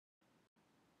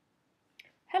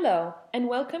Hello, and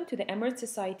welcome to the Emirates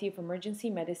Society of Emergency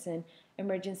Medicine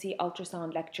Emergency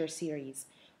Ultrasound Lecture Series.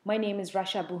 My name is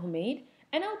Rasha Buhumaid,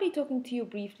 and I'll be talking to you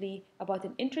briefly about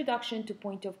an introduction to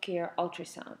point-of-care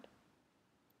ultrasound.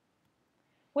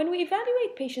 When we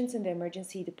evaluate patients in the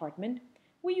emergency department,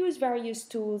 we use various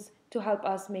tools to help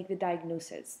us make the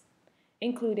diagnosis,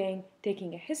 including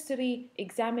taking a history,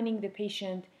 examining the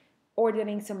patient,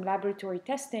 ordering some laboratory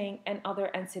testing, and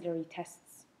other ancillary tests.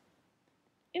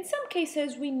 In some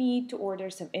cases, we need to order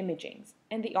some imagings,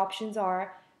 and the options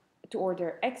are to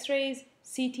order x-rays,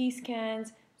 CT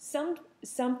scans,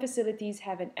 some facilities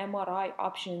have an MRI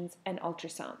options, and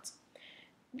ultrasounds.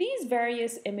 These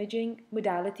various imaging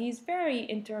modalities vary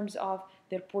in terms of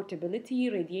their portability,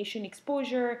 radiation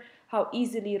exposure, how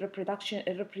easily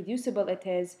reproducible it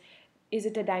is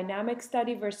it a dynamic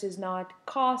study versus not,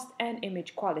 cost, and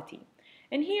image quality.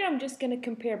 And here I'm just going to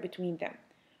compare between them.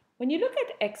 When you look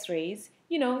at x-rays,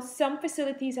 some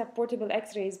facilities have portable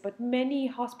x-rays, but many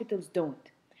hospitals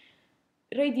don't.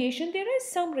 Radiation, there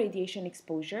is some radiation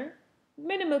exposure,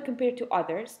 minimal compared to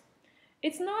others.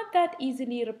 It's not that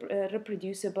easily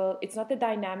reproducible, it's not a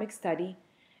dynamic study,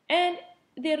 and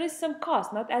there is some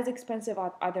cost, not as expensive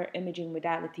as other imaging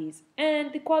modalities.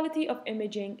 And the quality of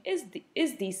imaging is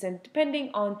decent,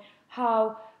 depending on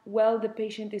how well the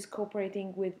patient is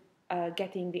cooperating with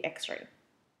getting the x-ray.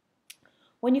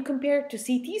 When you compare it to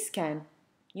CT scan,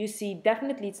 you see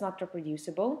definitely it's not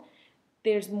reproducible.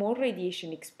 There's more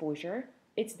radiation exposure.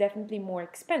 It's definitely more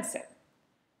expensive.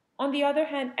 On the other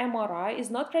hand, MRI is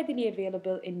not readily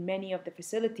available in many of the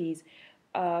facilities.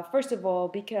 First of all,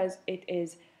 because it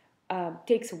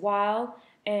takes a while,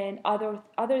 and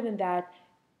other than that,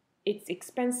 it's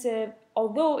expensive,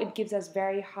 although it gives us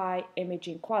very high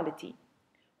imaging quality.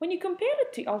 When you compare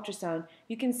it to ultrasound,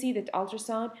 you can see that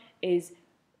ultrasound is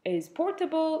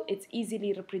portable, it's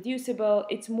easily reproducible,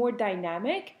 it's more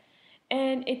dynamic,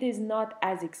 and it is not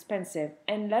as expensive.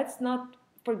 And let's not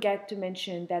forget to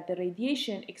mention that the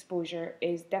radiation exposure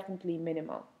is definitely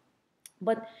minimal.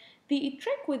 But the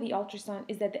trick with the ultrasound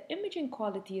is that the imaging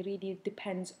quality really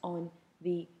depends on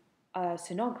the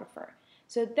sonographer.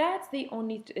 So that's the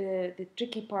only the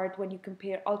tricky part when you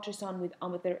compare ultrasound with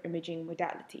other imaging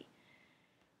modality.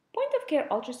 Point of care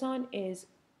ultrasound is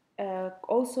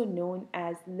also known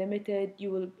as limited.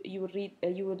 You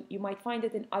might find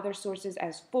it in other sources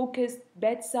as focused,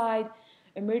 bedside,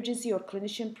 emergency, or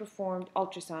clinician performed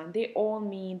ultrasound. They all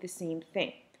mean the same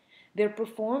thing. They're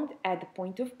performed at the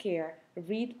point of care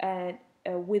with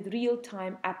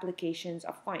real-time applications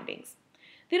of findings.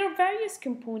 There are various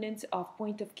components of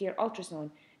point of care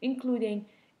ultrasound, including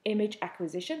image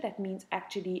acquisition, that means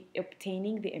actually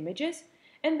obtaining the images,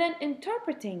 and then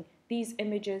interpreting these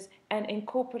images and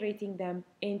incorporating them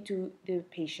into the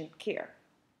patient care.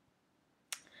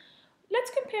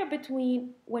 Let's compare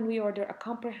between when we order a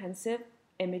comprehensive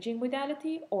imaging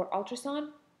modality or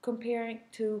ultrasound comparing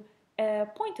to a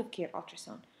point of care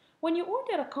ultrasound. When you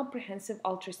order a comprehensive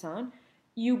ultrasound,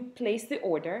 you place the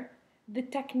order, the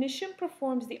technician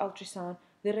performs the ultrasound,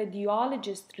 the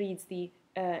radiologist reads the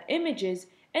images,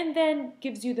 and then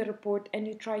gives you the report, and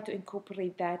you try to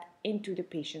incorporate that into the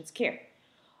patient's care.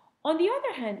 On the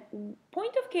other hand,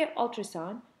 point of care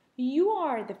ultrasound, you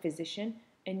are the physician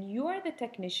and you are the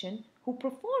technician who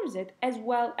performs it, as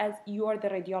well as you are the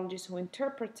radiologist who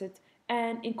interprets it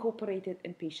and incorporates it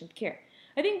in patient care.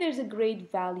 I think there's a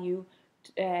great value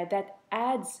that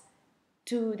adds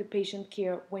to the patient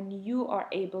care when you are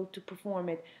able to perform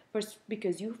it first,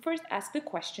 because you first ask the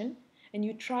question and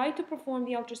you try to perform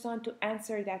the ultrasound to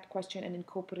answer that question and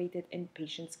incorporate it in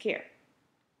patient's care.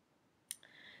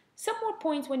 Some more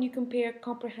points when you compare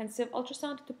comprehensive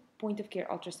ultrasound to point of care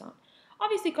ultrasound.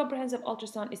 Obviously, comprehensive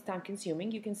ultrasound is time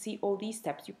consuming. You can see all these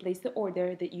steps. You place the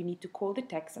order, that you need to call the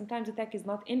tech. Sometimes the tech is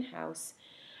not in-house,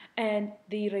 and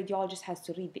the radiologist has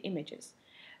to read the images.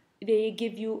 They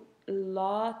give you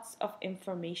lots of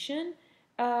information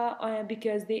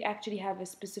because they actually have a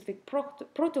specific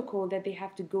protocol that they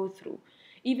have to go through,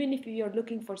 even if you're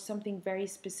looking for something very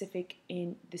specific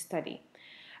in the study.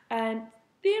 And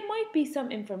there might be some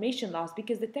information loss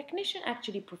because the technician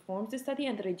actually performs the study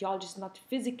and the radiologist is not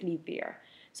physically there.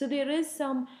 So there is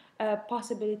some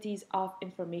possibilities of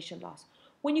information loss.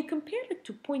 When you compare it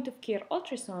to point of care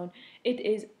ultrasound, it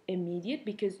is immediate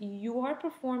because you are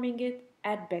performing it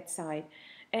at bedside,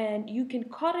 and you can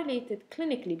correlate it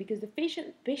clinically because the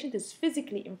patient is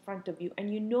physically in front of you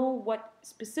and you know what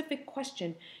specific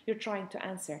question you're trying to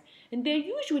answer. And they're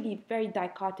usually very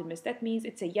dichotomous. That means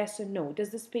it's a yes or no.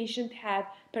 Does this patient have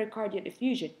pericardial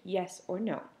effusion? Yes or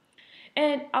no.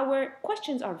 And our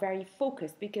questions are very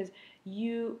focused because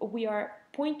we are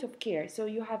point of care. So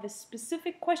you have a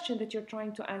specific question that you're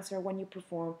trying to answer when you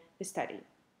perform the study.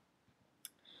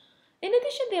 In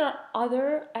addition, there are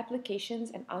other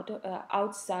applications and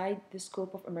outside the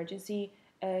scope of emergency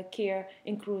care,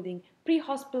 including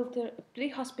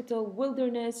pre-hospital,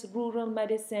 wilderness, rural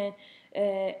medicine,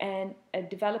 and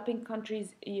developing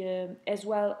countries, as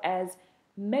well as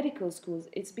medical schools.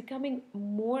 It's becoming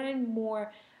more and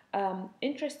more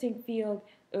interesting field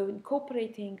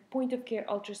incorporating point-of-care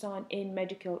ultrasound in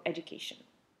medical education.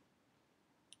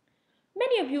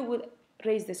 Many of you will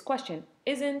raise this question: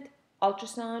 isn't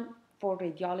ultrasound for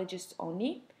radiologists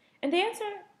only? And the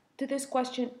answer to this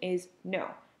question is no.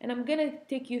 And I'm going to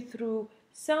take you through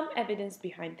some evidence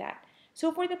behind that.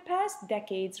 So for the past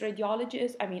decades,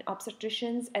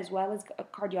 obstetricians as well as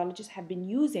cardiologists have been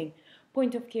using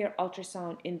point of care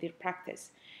ultrasound in their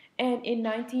practice. And in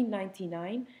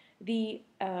 1999, the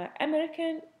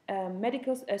American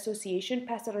Medical Association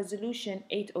passed a resolution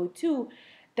 802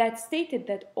 that stated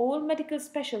that all medical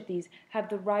specialties have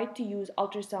the right to use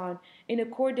ultrasound in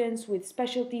accordance with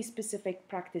specialty-specific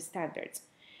practice standards.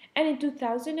 And in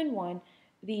 2001,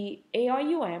 the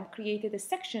AIUM created a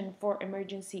section for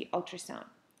emergency ultrasound.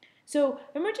 So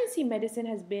emergency medicine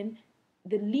has been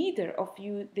the leader of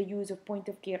the use of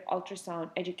point-of-care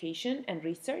ultrasound education and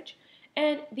research,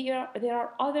 and there are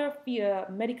other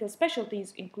medical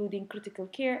specialties, including critical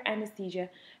care, anesthesia,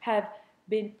 have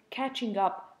been catching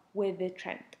up with the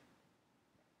trend.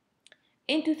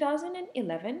 In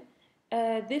 2011,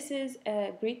 this is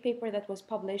a great paper that was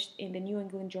published in the New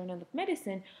England Journal of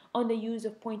Medicine on the use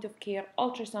of point-of-care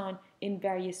ultrasound in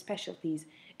various specialties.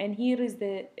 And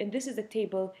this is a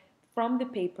table from the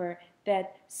paper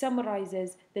that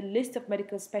summarizes the list of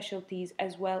medical specialties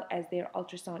as well as their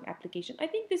ultrasound application. I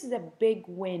think this is a big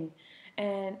win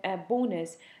and a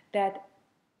bonus that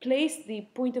placed the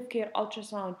point-of-care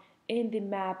ultrasound in the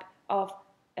map of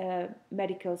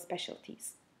medical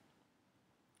specialties.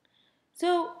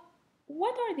 So,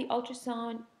 what are the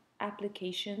ultrasound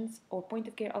applications or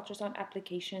point-of-care ultrasound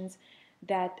applications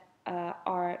that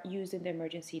are used in the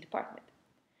emergency department?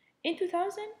 In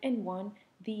 2001,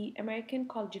 the American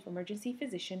College of Emergency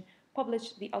Physicians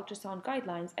published the ultrasound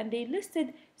guidelines, and they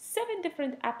listed 7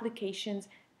 different applications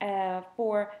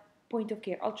for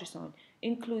point-of-care ultrasound,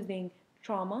 including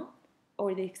trauma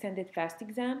or the extended fast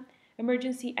exam,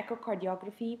 emergency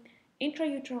echocardiography,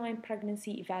 intrauterine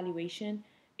pregnancy evaluation,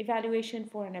 evaluation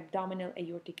for an abdominal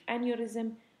aortic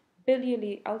aneurysm,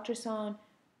 biliary ultrasound,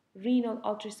 renal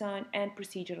ultrasound, and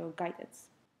procedural guidance.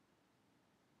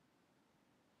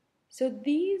 So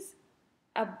these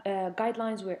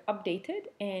guidelines were updated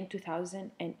in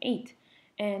 2008,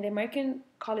 and the American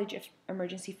College of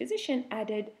Emergency Physicians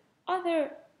added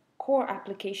other core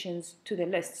applications to the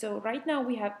list. So right now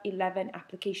we have 11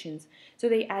 applications. So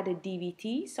they added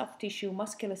DVT, soft tissue,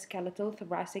 musculoskeletal,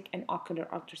 thoracic, and ocular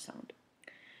ultrasound.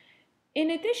 In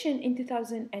addition, in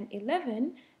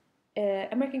 2011,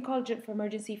 American College of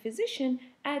Emergency Physicians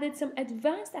added some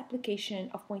advanced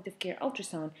application of point-of-care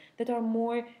ultrasound that are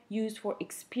more used for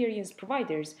experienced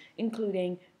providers,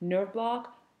 including nerve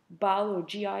block, bowel or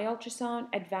GI ultrasound,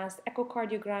 advanced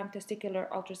echocardiogram, testicular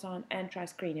ultrasound, and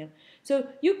transcranial. So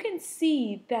you can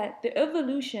see that the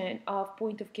evolution of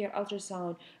point-of-care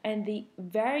ultrasound and the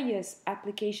various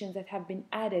applications that have been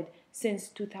added since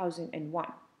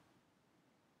 2001.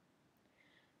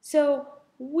 So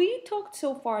we talked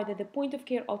so far that the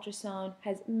point-of-care ultrasound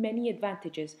has many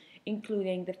advantages,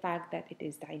 including the fact that it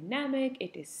is dynamic,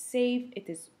 it is safe, it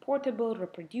is portable,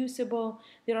 reproducible.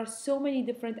 There are so many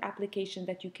different applications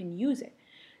that you can use it.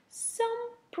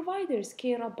 Some providers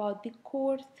care about the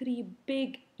core 3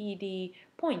 big ED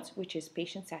points, which is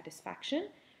patient satisfaction,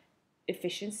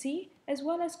 efficiency, as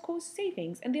well as cost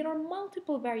savings. And there are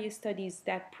multiple various studies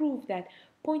that prove that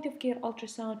point-of-care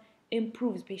ultrasound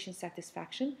improves patient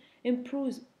satisfaction,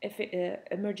 improves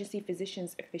emergency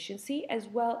physicians' efficiency, as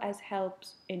well as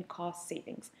helps in cost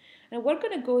savings. And we're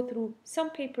going to go through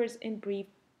some papers in brief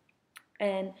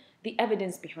and the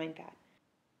evidence behind that.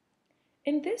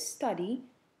 In this study,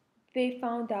 they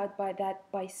found out that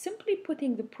by simply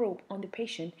putting the probe on the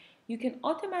patient, you can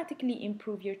automatically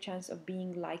improve your chance of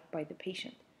being liked by the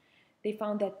patient. They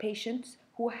found that patients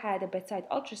who had a bedside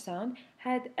ultrasound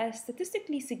had a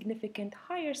statistically significant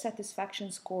higher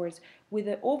satisfaction scores with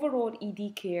the overall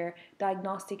ED care,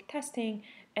 diagnostic testing,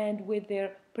 and with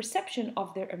their perception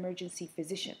of their emergency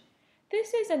physician.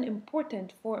 This is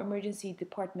important for emergency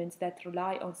departments that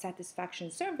rely on satisfaction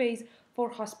surveys for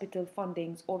hospital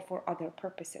fundings or for other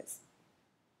purposes.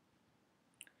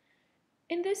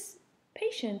 In this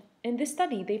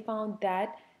study, they found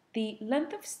that the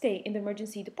length of stay in the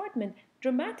emergency department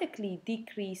dramatically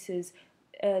decreases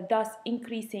thus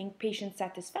increasing patient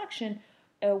satisfaction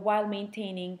while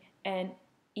maintaining an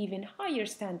even higher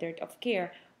standard of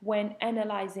care when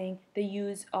analyzing the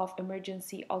use of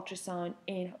emergency ultrasound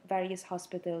in various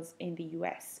hospitals in the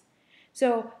US.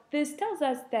 So, this tells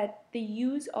us that the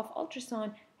use of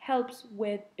ultrasound helps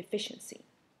with efficiency.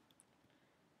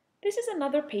 This is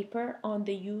another paper on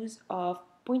the use of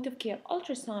point of care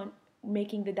ultrasound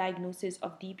making the diagnosis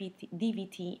of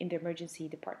DVT in the emergency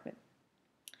department.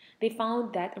 They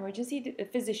found that emergency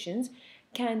physicians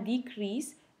can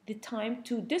decrease the time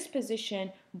to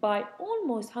disposition by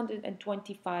almost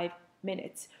 125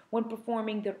 minutes when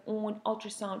performing their own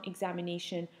ultrasound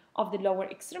examination of the lower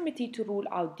extremity to rule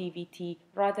out DVT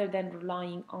rather than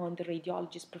relying on the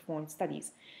radiologist performed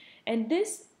studies. And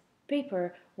this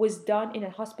paper was done in a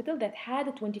hospital that had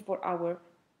a 24-hour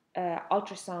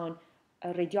ultrasound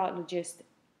radiologist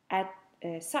at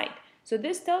site. So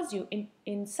this tells you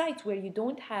in sites where you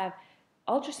don't have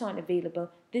ultrasound available,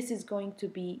 this is going to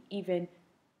be even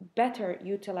better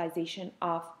utilization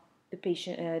of the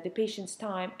patient's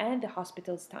time and the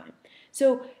hospital's time.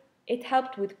 So it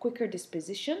helped with quicker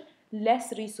disposition,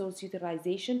 less resource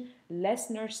utilization, less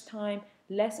nurse time,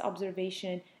 less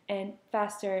observation, and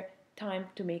faster time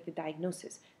to make the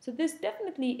diagnosis. So this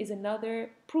definitely is another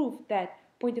proof that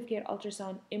point of care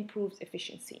ultrasound improves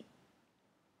efficiency.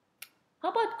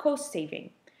 How about cost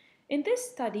saving? In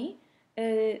this study,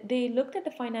 they looked at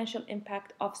the financial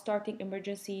impact of starting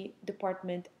emergency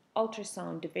department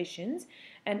ultrasound divisions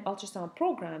and ultrasound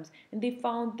programs, and they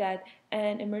found that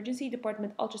an emergency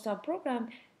department ultrasound program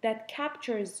that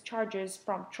captures charges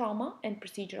from trauma and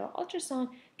procedural ultrasound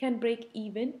can break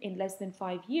even in less than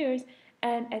 5 years,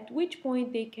 and at which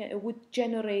point they would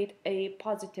generate a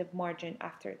positive margin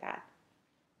after that.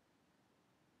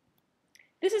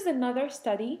 This is another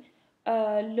study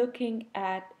looking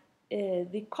at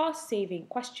the cost saving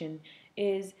question,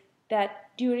 is that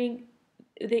during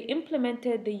they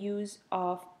implemented the use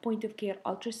of point of care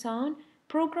ultrasound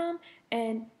program,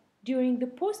 and during the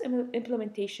post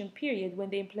implementation period when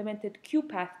they implemented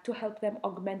QPath to help them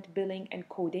augment billing and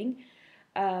coding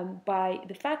by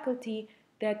the faculty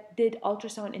that did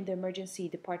ultrasound in the emergency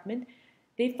department,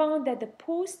 they found that the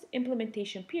post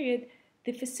implementation period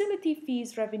the facility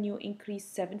fees revenue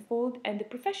increased 7-fold and the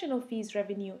professional fees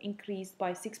revenue increased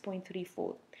by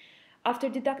 6.3-fold. After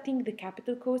deducting the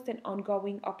capital cost and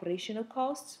ongoing operational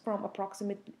costs from the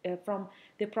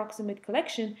approximate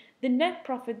collection, the net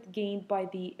profit gained by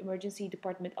the emergency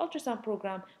department ultrasound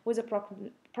program was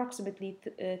approximately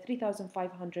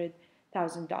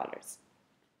 $3,500,000.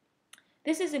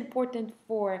 This is important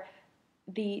for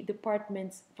the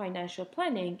department's financial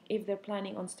planning if they're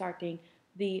planning on starting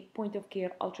the point of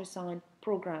care ultrasound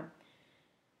program.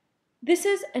 This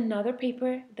is another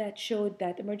paper that showed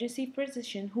that emergency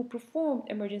physicians who performed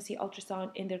emergency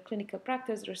ultrasound in their clinical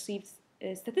practice received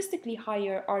statistically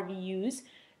higher RVUs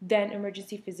than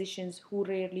emergency physicians who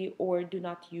rarely or do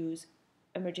not use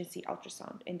emergency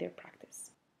ultrasound in their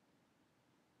practice.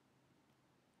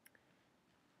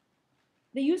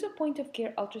 The use of point of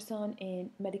care ultrasound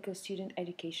in medical student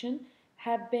education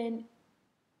have been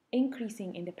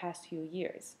increasing in the past few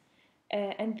years.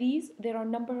 And there are a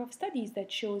number of studies that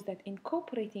shows that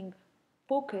incorporating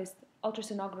focused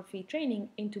ultrasonography training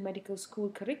into medical school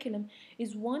curriculum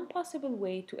is one possible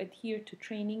way to adhere to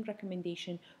training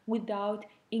recommendation without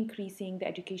increasing the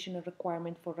educational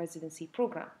requirement for residency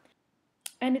program.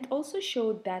 And it also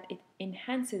showed that it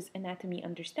enhances anatomy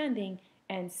understanding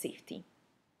and safety.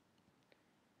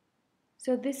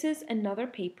 So this is another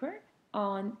paper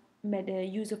on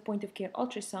use of point of care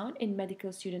ultrasound in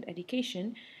medical student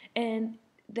education, and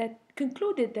that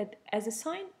concluded that as a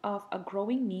sign of a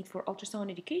growing need for ultrasound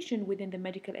education within the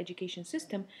medical education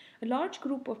system, a large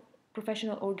group of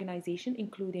professional organizations,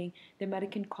 including the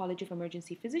American College of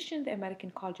Emergency Physicians, the American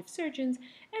College of Surgeons,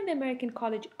 and the American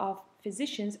College of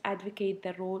Physicians, advocate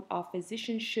the role of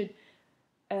physicians should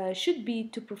be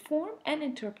to perform and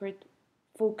interpret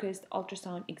focused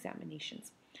ultrasound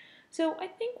examinations. So I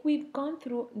think we've gone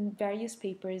through various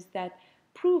papers that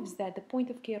proves that the point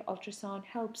of care ultrasound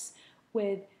helps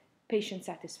with patient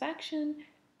satisfaction,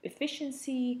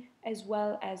 efficiency, as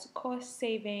well as cost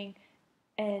saving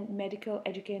and medical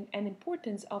education and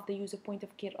importance of the use of point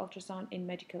of care ultrasound in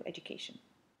medical education.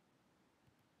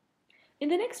 In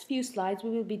the next few slides, we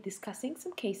will be discussing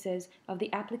some cases of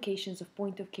the applications of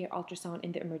point of care ultrasound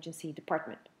in the emergency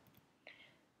department.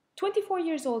 24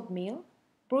 years old male,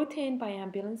 brought in by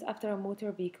ambulance after a motor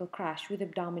vehicle crash with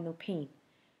abdominal pain.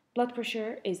 Blood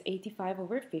pressure is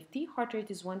 85/50, heart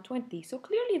rate is 120. So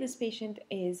clearly this patient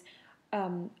is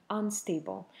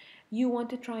unstable. you want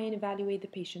to try and evaluate the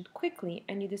patient quickly,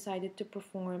 and you decided to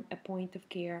perform a point of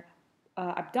care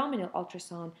abdominal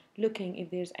ultrasound looking if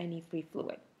there's any free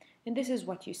fluid. And this is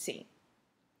what you see.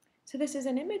 So this is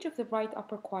an image of the right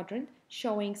upper quadrant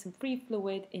showing some free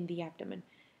fluid in the abdomen.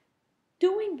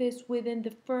 Doing this within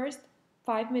the first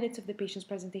 5 minutes of the patient's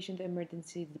presentation to the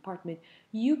emergency department,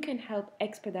 you can help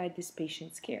expedite this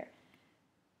patient's care.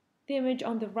 The image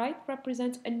on the right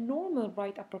represents a normal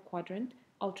right upper quadrant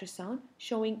ultrasound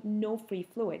showing no free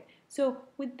fluid. So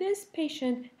with this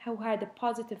patient who had a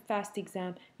positive fast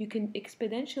exam, you can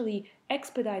exponentially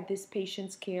expedite this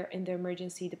patient's care in the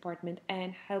emergency department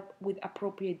and help with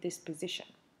appropriate disposition.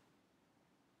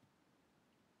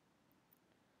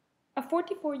 A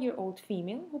 44-year-old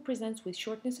female who presents with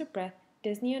shortness of breath,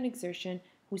 dyspnea and exertion,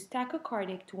 who's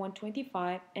tachycardic to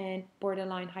 125 and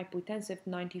borderline hypotensive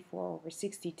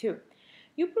 94/62.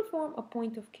 You perform a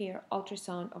point of care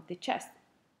ultrasound of the chest,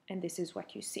 and this is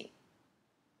what you see.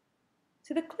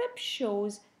 So the clip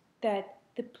shows that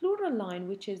the pleural line,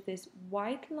 which is this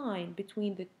white line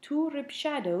between the two rib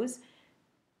shadows,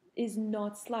 is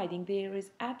not sliding. There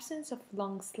is absence of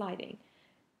lung sliding.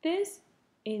 This,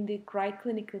 in the right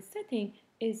clinical setting,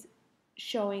 is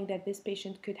showing that this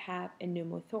patient could have a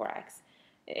pneumothorax.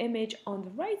 The image on the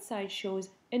right side shows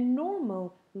a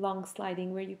normal lung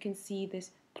sliding where you can see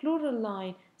this pleural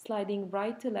line sliding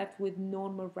right to left with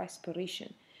normal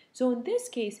respiration. So in this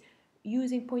case,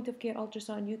 using point of care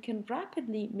ultrasound, you can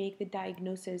rapidly make the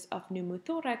diagnosis of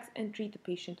pneumothorax and treat the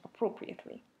patient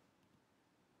appropriately.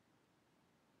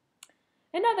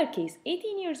 Another case,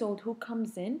 18 years old, who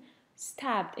comes in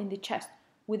stabbed in the chest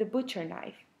with a butcher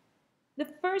knife. The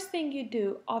first thing you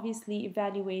do, obviously,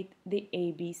 evaluate the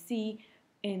ABC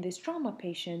in this trauma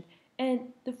patient.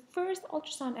 And the first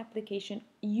ultrasound application,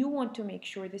 you want to make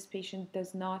sure this patient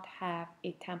does not have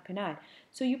a tamponade.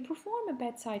 So you perform a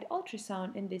bedside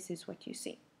ultrasound, and this is what you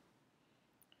see.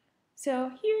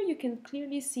 So here you can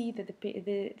clearly see that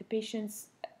the patient's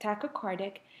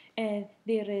tachycardic, and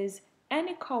there is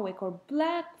anechoic or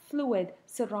black fluid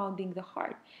surrounding the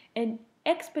heart. And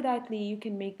expeditely, you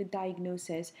can make the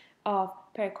diagnosis of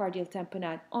pericardial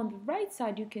tamponade. On the right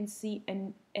side, you can see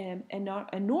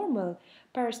a normal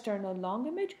parasternal long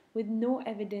image with no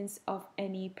evidence of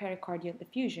any pericardial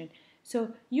effusion.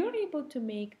 So you're able to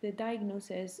make the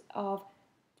diagnosis of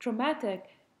traumatic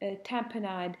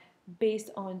tamponade based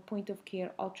on point of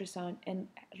care ultrasound and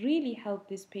really help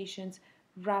this patient's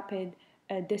rapid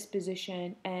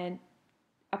disposition and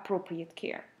appropriate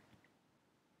care.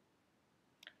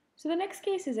 So the next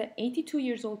case is an 82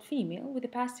 years old female with a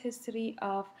past history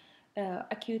of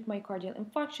acute myocardial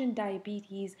infarction,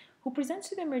 diabetes, who presents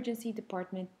to the emergency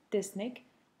department dyspneic,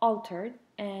 altered,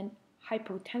 and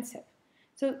hypotensive.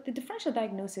 So the differential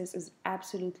diagnosis is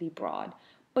absolutely broad,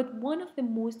 but one of the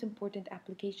most important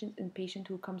applications in patient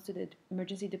who comes to the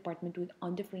emergency department with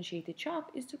undifferentiated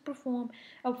shock is to perform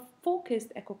a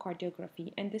focused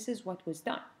echocardiography, and this is what was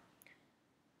done.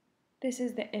 This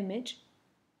is the image.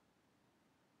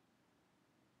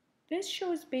 This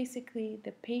shows basically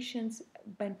the patient's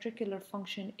ventricular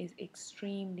function is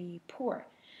extremely poor.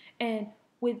 And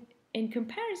in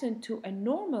comparison to a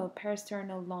normal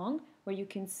parasternal lung, where you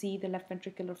can see the left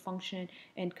ventricular function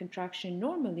and contraction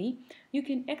normally, you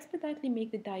can expeditely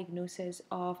make the diagnosis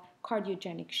of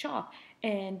cardiogenic shock,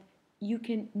 and you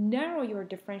can narrow your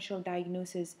differential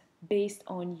diagnosis based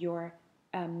on your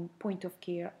point of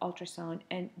care ultrasound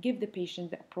and give the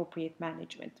patient the appropriate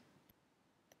management.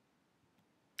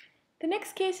 The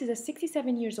next case is a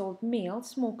 67 years old male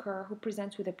smoker who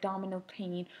presents with abdominal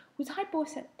pain, who's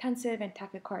hypotensive and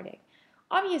tachycardic.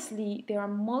 Obviously, there are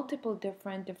multiple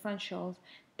different differentials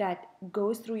that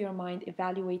goes through your mind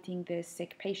evaluating this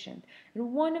sick patient.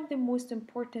 And one of the most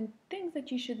important things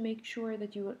that you should make sure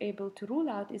that you are able to rule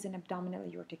out is an abdominal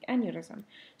aortic aneurysm.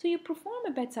 So you perform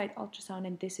a bedside ultrasound,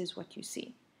 and this is what you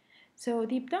see. So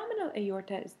the abdominal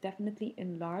aorta is definitely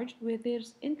enlarged where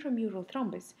there's intramural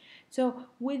thrombus. So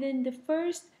within the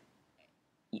first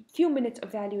few minutes of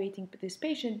evaluating this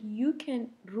patient, you can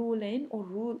rule in or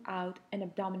rule out an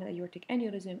abdominal aortic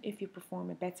aneurysm if you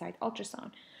perform a bedside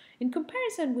ultrasound. In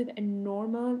comparison with a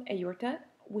normal aorta,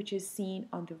 which is seen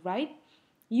on the right,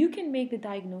 you can make the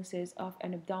diagnosis of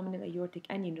an abdominal aortic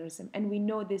aneurysm. And we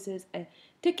know this is a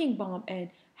ticking bomb, and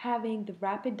having the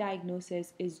rapid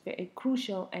diagnosis is very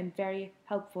crucial and very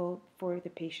helpful for the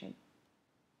patient.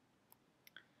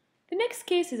 The next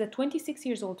case is a 26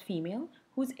 years old female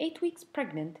who's 8 weeks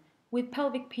pregnant with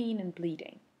pelvic pain and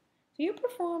bleeding. So you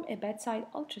perform a bedside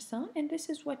ultrasound, and this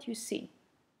is what you see.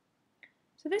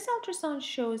 So this ultrasound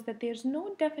shows that there's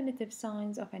no definitive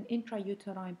signs of an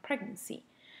intrauterine pregnancy.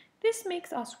 This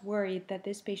makes us worried that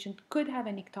this patient could have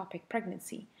an ectopic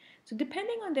pregnancy. So,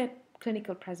 depending on the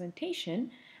clinical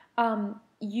presentation,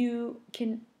 you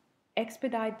can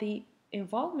expedite the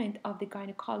involvement of the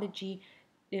gynecology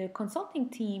consulting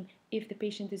team if the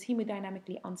patient is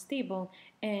hemodynamically unstable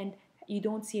and you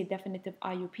don't see a definitive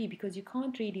IUP, because you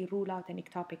can't really rule out an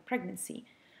ectopic pregnancy.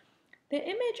 The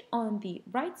image on the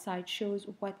right side shows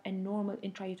what a normal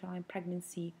intrauterine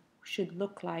pregnancy should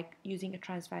look like using a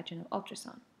transvaginal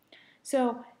ultrasound.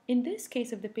 So in this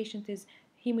case, if the patient is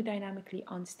hemodynamically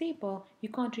unstable, you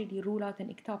can't really rule out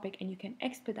an ectopic, and you can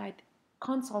expedite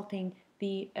consulting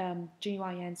the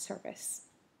GYN service.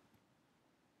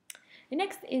 The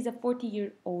next is a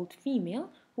 40-year-old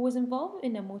female who was involved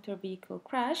in a motor vehicle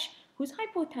crash, who's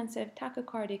hypotensive,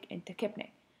 tachycardic, and tachypneic.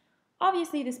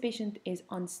 Obviously, this patient is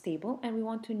unstable, and we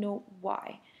want to know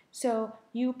why. So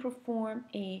you perform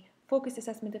a focused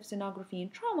assessment of sonography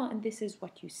and trauma, and this is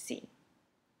what you see.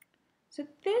 So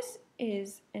this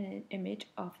is an image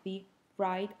of the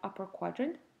right upper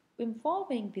quadrant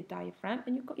involving the diaphragm,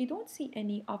 and you don't see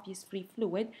any obvious free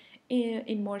fluid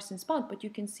in Morrison's bond, but you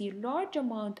can see a large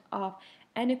amount of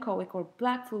anechoic or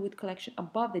black fluid collection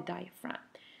above the diaphragm.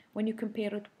 When you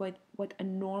compare it with what a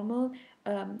normal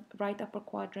right upper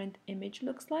quadrant image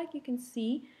looks like, you can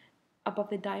see above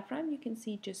the diaphragm, you can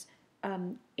see just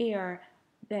air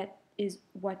that is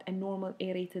what a normal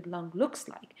aerated lung looks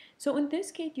like. So in this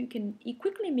case, you can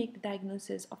quickly make the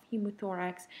diagnosis of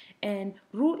hemothorax and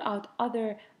rule out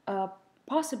other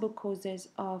possible causes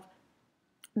of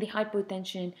the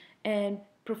hypotension and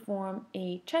perform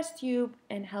a chest tube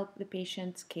and help the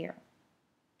patient's care.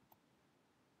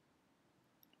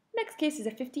 Next case is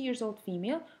a 50 years old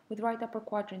female with right upper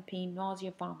quadrant pain,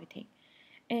 nausea, vomiting.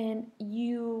 And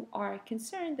you are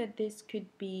concerned that this could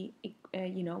be,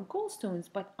 gallstones,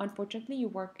 but unfortunately you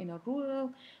work in a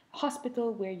rural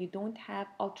hospital where you don't have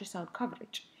ultrasound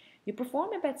coverage. You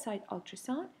perform a bedside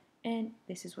ultrasound, and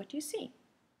this is what you see.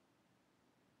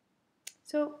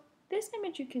 So this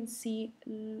image, you can see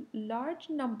large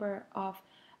number of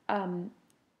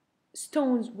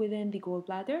stones within the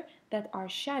gallbladder that are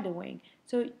shadowing.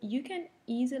 So you can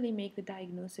easily make the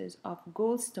diagnosis of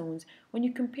gallstones. When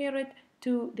you compare it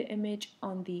to the image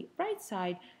on the right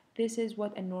side, this is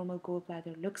what a normal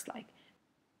gallbladder looks like.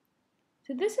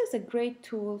 So this is a great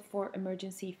tool for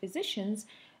emergency physicians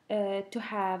to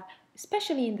have,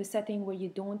 especially in the setting where you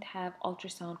don't have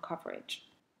ultrasound coverage.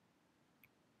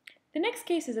 The next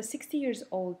case is a 60 years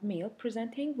old male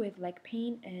presenting with leg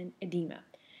pain and edema.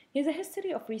 He has a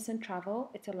history of recent travel.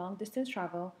 It's a long distance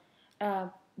travel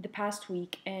the past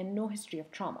week, and no history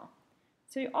of trauma.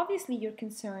 So obviously you're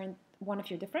concerned one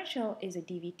of your differential is a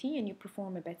DVT, and you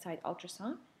perform a bedside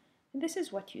ultrasound, and this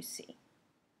is what you see.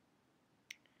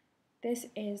 This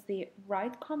is the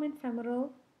right common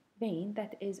femoral vein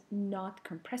that is not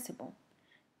compressible.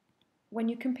 When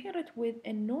you compare it with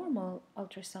a normal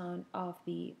ultrasound of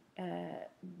the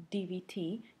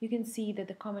DVT, you can see that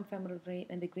the common femoral vein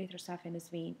and the greater saphenous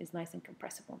vein is nice and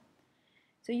compressible.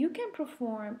 So you can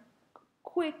perform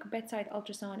quick bedside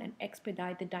ultrasound and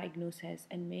expedite the diagnosis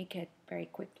and make it very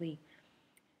quickly.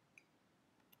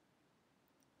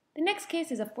 The next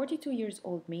case is a 42 years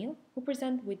old male who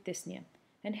presents with dyspnea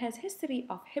and has history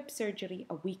of hip surgery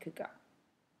a week ago.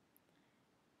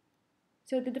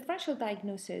 So the differential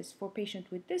diagnosis for patient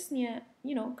with dyspnea,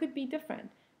 could be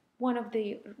different. One of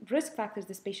the risk factors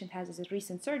this patient has is a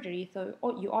recent surgery, so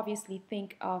you obviously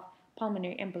think of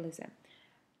pulmonary embolism.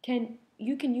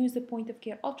 You can use the point of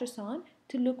care ultrasound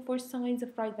to look for signs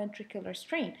of right ventricular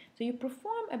strain. So you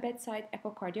perform a bedside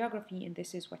echocardiography, and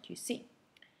this is what you see.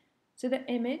 So the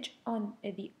image on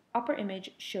the upper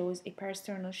image shows a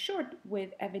parasternal short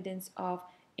with evidence of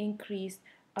increased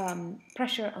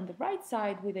pressure on the right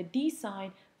side with a D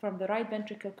sign from the right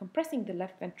ventricle compressing the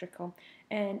left ventricle,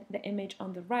 and the image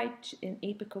on the right in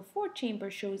apical 4 chamber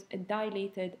shows a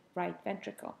dilated right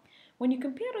ventricle. When you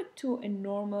compare it to a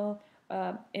normal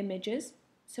images,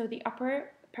 so the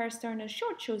upper parasternal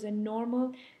short shows a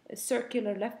normal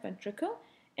circular left ventricle,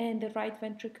 and the right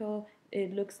ventricle,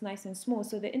 it looks nice and small,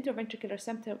 so the interventricular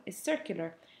septum is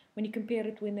circular. When you compare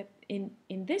it with in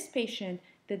this patient,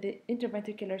 the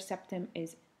interventricular septum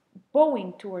is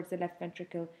bowing towards the left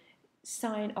ventricle,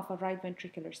 sign of a right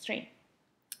ventricular strain.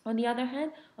 On the other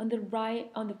hand, on the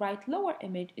right lower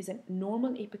image is a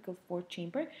normal apical 4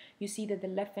 chamber. You see that the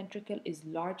left ventricle is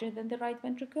larger than the right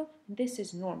ventricle. This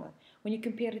is normal. When you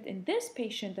compare it in this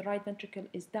patient, the right ventricle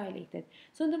is dilated.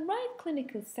 So in the right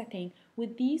clinical setting,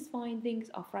 with these findings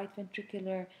of right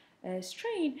ventricular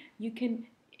strain, you can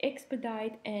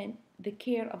expedite the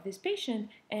care of this patient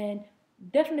and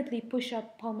definitely push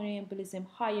up pulmonary embolism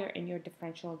higher in your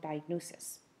differential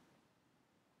diagnosis.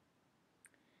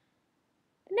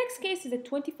 The next case is a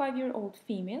 25-year-old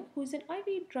female who is an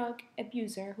IV drug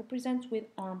abuser who presents with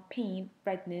arm pain,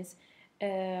 redness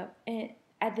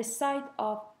at the site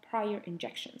of prior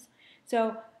injections.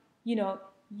 So, you know,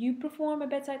 you perform a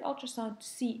bedside ultrasound to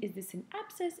see is this an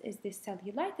abscess, is this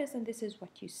cellulitis, and this is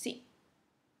what you see.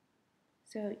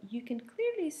 So you can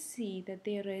clearly see that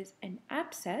there is an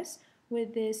abscess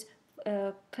with this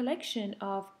collection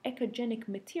of echogenic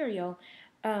material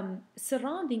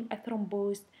surrounding a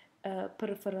thrombosed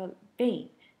peripheral vein.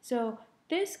 So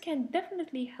this can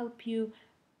definitely help you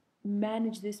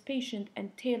manage this patient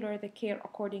and tailor the care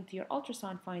according to your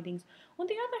ultrasound findings. On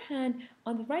the other hand,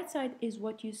 on the right side is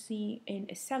what you see in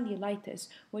a cellulitis,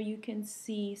 where you can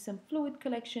see some fluid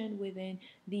collection within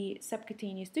the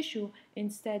subcutaneous tissue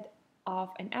instead of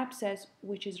an abscess,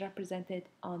 which is represented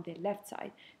on the left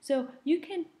side. So you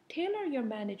can tailor your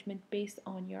management based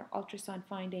on your ultrasound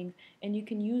findings, and you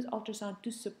can use ultrasound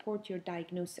to support your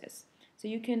diagnosis. So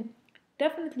you can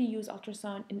definitely use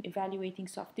ultrasound in evaluating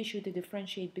soft tissue to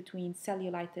differentiate between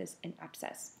cellulitis and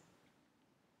abscess.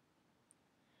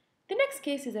 The next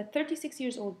case is a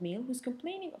 36-year-old male who's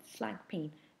complaining of flank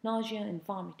pain, nausea, and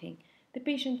vomiting. The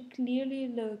patient clearly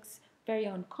looks very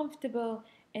uncomfortable,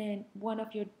 and one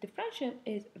of your differential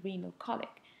is renal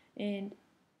colic. And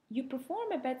you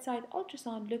perform a bedside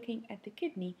ultrasound looking at the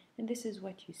kidney, and this is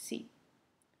what you see.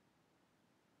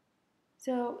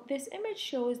 So this image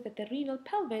shows that the renal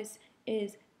pelvis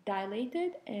is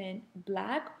dilated and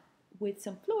black with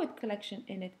some fluid collection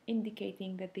in it,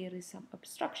 indicating that there is some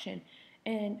obstruction.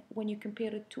 And when you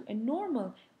compare it to a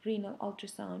normal renal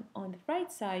ultrasound on the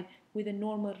right side with a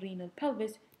normal renal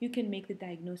pelvis, you can make the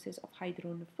diagnosis of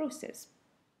hydronephrosis.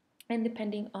 And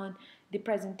depending on the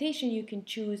presentation, you can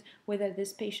choose whether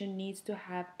this patient needs to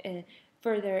have a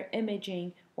further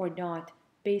imaging or not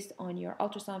based on your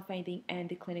ultrasound finding and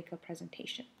the clinical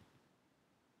presentation.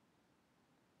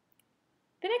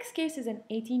 The next case is an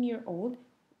 18-year-old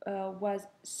was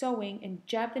sewing and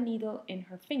jabbed the needle in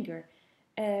her finger.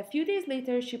 A few days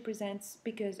later, she presents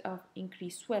because of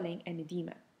increased swelling and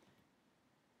edema.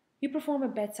 You perform a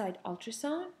bedside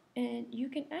ultrasound, and you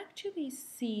can actually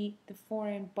see the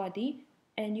foreign body,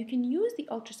 and you can use the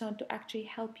ultrasound to actually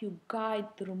help you guide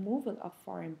the removal of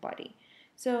foreign body.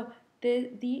 So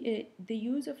the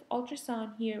use of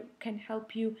ultrasound here can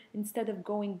help you, instead of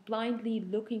going blindly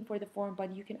looking for the foreign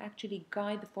body, you can actually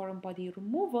guide the foreign body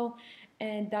removal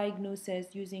and diagnosis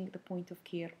using the point of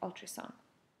care ultrasound.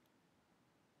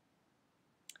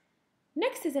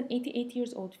 Next is an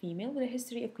 88-year-old female with a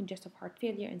history of congestive heart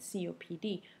failure and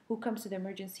COPD who comes to the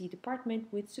emergency department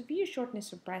with severe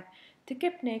shortness of breath,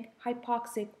 tachypneic,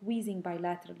 hypoxic, wheezing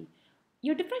bilaterally.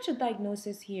 Your differential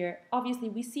diagnosis here, obviously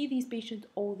we see these patients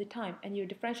all the time, and your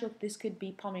differential, this could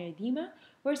be pulmonary edema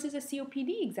versus a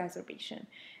COPD exacerbation.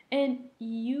 And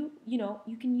you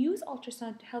can use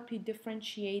ultrasound to help you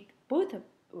differentiate both of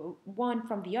one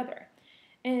from the other.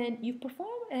 And you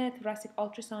perform a thoracic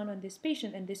ultrasound on this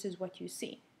patient, and this is what you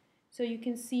see. So you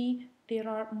can see there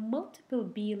are multiple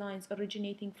B lines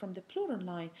originating from the pleural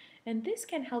line, and this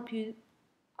can help you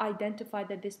identify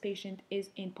that this patient is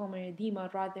in pulmonary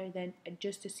edema rather than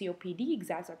just a COPD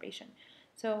exacerbation.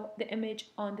 So the image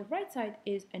on the right side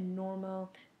is a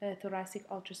normal thoracic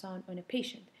ultrasound on a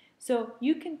patient. So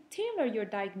you can tailor your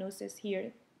diagnosis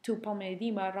here to pulmonary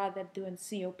edema rather than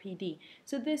COPD.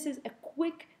 So this is a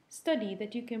quick study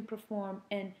that you can perform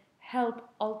and help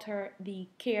alter the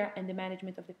care and the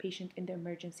management of the patient in the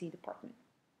emergency department.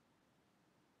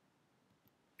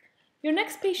 Your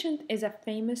next patient is a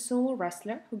famous sumo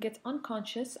wrestler who gets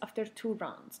unconscious after 2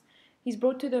 rounds. He's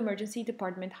brought to the emergency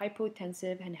department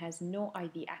hypotensive and has no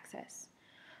IV access.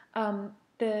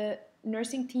 The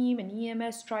nursing team and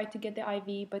EMS tried to get the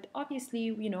IV, but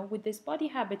obviously, with this body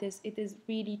habit, it is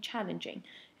really challenging.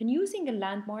 And using a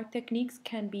landmark techniques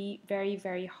can be very,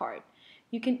 very hard.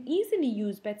 You can easily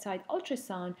use bedside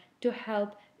ultrasound to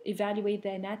help evaluate the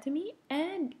anatomy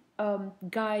and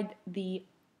guide the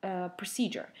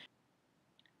procedure.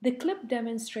 The clip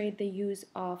demonstrates the use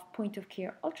of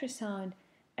point-of-care ultrasound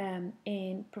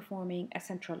in performing a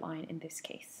central line in this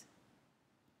case.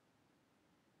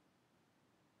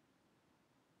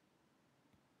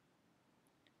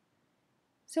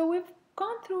 So we've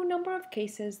gone through a number of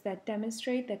cases that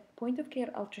demonstrate that point-of-care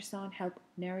ultrasound help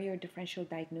narrow your differential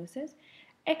diagnosis,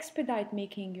 expedite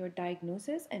making your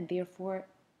diagnosis, and therefore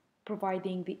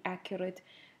providing the accurate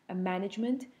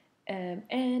management,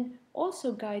 and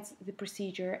also guides the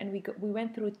procedure. And we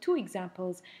went through 2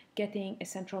 examples, getting a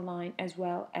central line as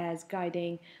well as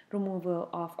guiding removal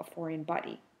of a foreign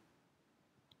body.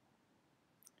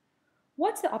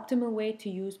 What's the optimal way to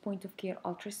use point-of-care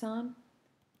ultrasound?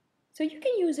 So you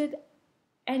can use it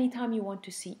anytime you want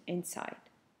to see inside.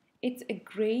 It's a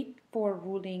great for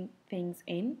ruling things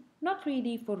in, not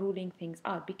really for ruling things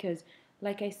out, because,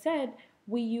 like I said,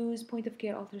 we use point of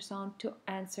care ultrasound to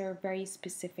answer very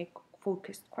specific,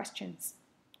 focused questions.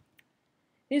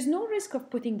 There's no risk of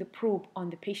putting the probe on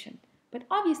the patient, but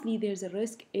obviously there's a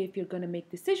risk if you're going to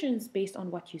make decisions based on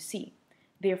what you see.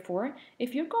 Therefore,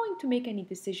 if you're going to make any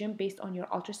decision based on your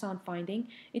ultrasound finding,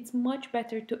 it's much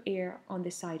better to err on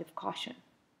the side of caution.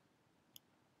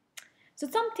 So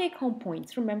some take-home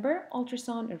points. Remember,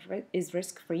 ultrasound is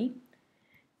risk-free.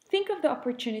 Think of the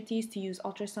opportunities to use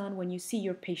ultrasound when you see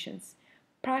your patients.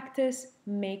 Practice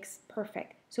makes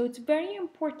perfect. So it's very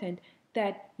important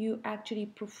that you actually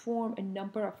perform a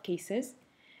number of cases.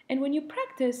 And when you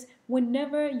practice,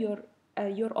 whenever you're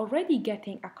already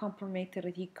getting a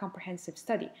confirmatory comprehensive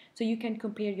study. So you can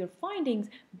compare your findings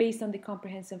based on the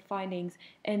comprehensive findings,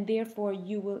 and therefore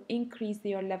you will increase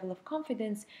your level of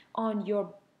confidence on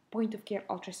your point of care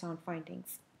ultrasound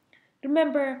findings.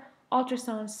 Remember,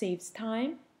 ultrasound saves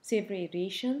time, saves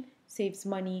radiation, saves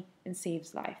money, and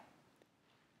saves life.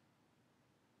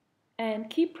 And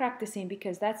keep practicing,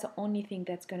 because that's the only thing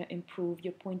that's going to improve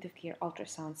your point of care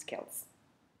ultrasound skills.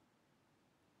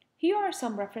 Here are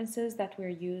some references that were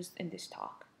used in this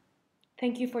talk.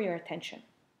 Thank you for your attention.